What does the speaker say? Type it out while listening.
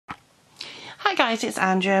Hi guys, it's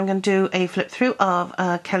Andrea. I'm going to do a flip through of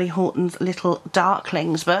Kelly Horton's little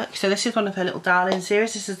Darklings book. So this is one of her little Darling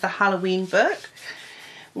series. This is the Halloween book,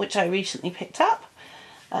 which I recently picked up.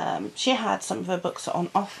 She had some of her books on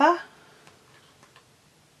offer.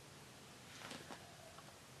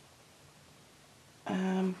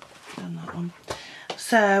 Done that one.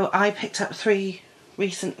 So I picked up 3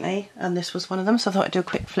 recently, and this was one of them. So I thought I'd do a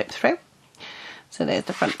quick flip through. So there's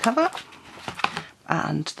the front cover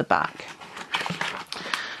and the back.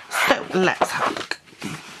 So let's have a look.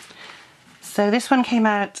 So this one came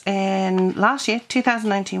out in last year,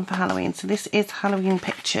 2019, for Halloween. So this is Halloween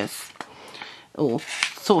pictures, or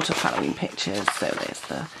sort of Halloween pictures. So there's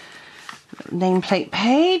the nameplate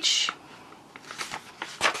page.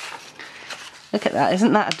 Look at that,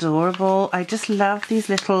 isn't that adorable? I just love these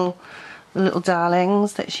little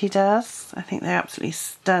darlings that she does. I think they're absolutely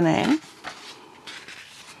stunning.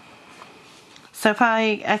 So if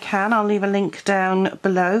I can, I'll leave a link down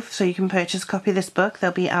below so you can purchase a copy of this book.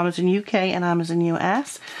 There'll be Amazon UK and Amazon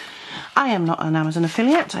US. I am not an Amazon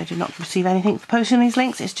affiliate. I do not receive anything for posting these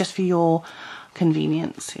links. It's just for your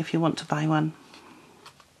convenience if you want to buy one.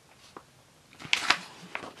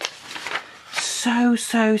 So,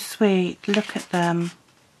 so sweet. Look at them.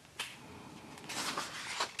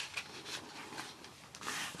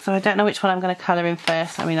 So I don't know which one I'm going to colour in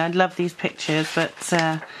first. I mean, I love these pictures, but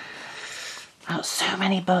out so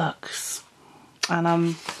many books,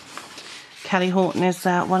 and Kelly Horton is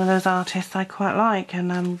one of those artists I quite like,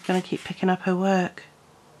 and I'm going to keep picking up her work.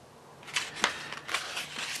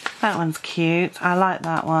 That one's cute. I like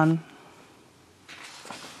that one.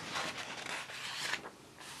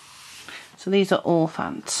 So these are all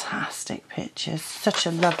fantastic pictures. Such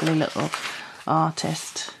a lovely little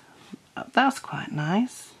artist. That's quite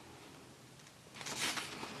nice.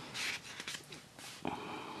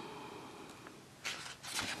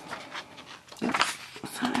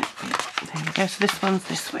 So this one's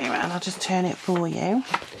this way around. I'll just turn it for you.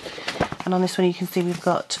 And on this one you can see we've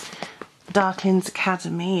got Darklings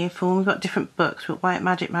Academy form. We've got different books. We've got white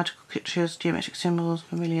magic, magical creatures, geometric symbols,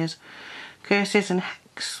 familiars, curses and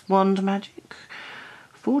hex, wand magic,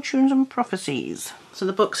 fortunes and prophecies. So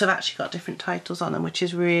the books have actually got different titles on them, which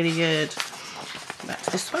is really good. That's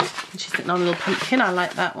this one. She's sitting on a little pumpkin. I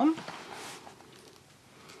like that one.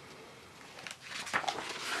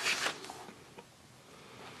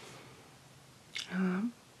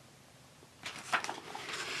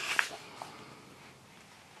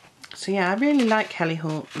 So yeah, I really like Kelly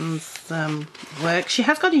Horton's work. She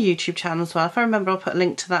has got a YouTube channel as well. If I remember, I'll put a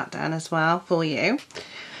link to that down as well for you,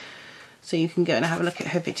 so you can go and have a look at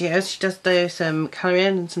her videos. She does do some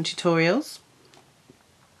colouring and some tutorials.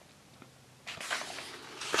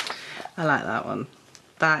 I like that one.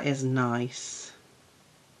 That is nice.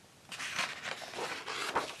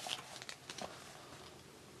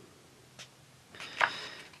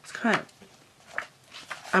 It's quite...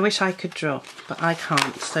 I wish I could draw, but I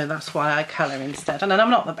can't, so that's why I colour instead. And I'm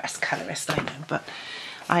not the best colourist, I know, but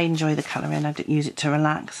I enjoy the colouring. I use it to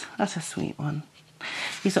relax. That's a sweet one.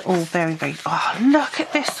 These are all very, very... Oh, look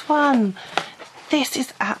at this one. This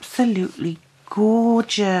is absolutely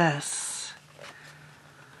gorgeous.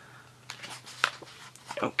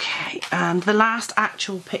 Okay, and the last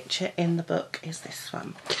actual picture in the book is this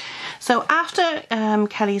one. So after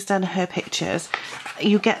Kelly's done her pictures,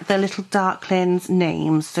 you get the little Darklings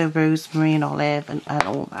names, so Rosemary and Olive and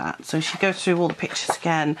all that. So she goes through all the pictures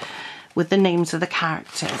again with the names of the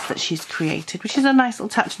characters that she's created, which is a nice little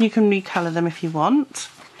touch, and you can recolour them if you want.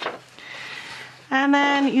 And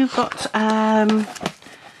then you've got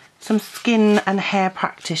some skin and hair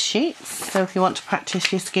practice sheets, so if you want to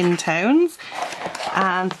practice your skin tones.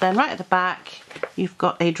 And then right at the back you've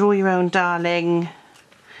got a draw your own darling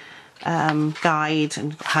guide,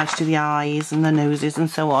 and how to do the eyes and the noses and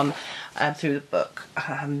so on through the book,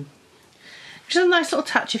 which is a nice little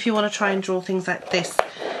touch if you want to try and draw things like this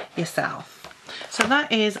yourself. So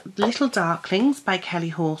that is Little Darklings by Kelly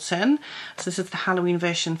Horton. So this is the Halloween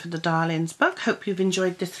version for the Darlings book. Hope you've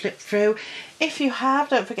enjoyed this flip through. If you have,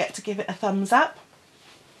 don't forget to give it a thumbs up.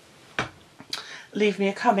 Leave me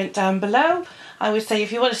a comment down below. I would say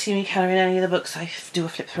if you want to see me colouring any of the books I do a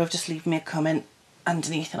flip through of, just leave me a comment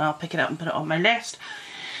underneath and I'll pick it up and put it on my list.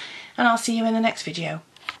 And I'll see you in the next video.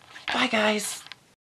 Bye guys.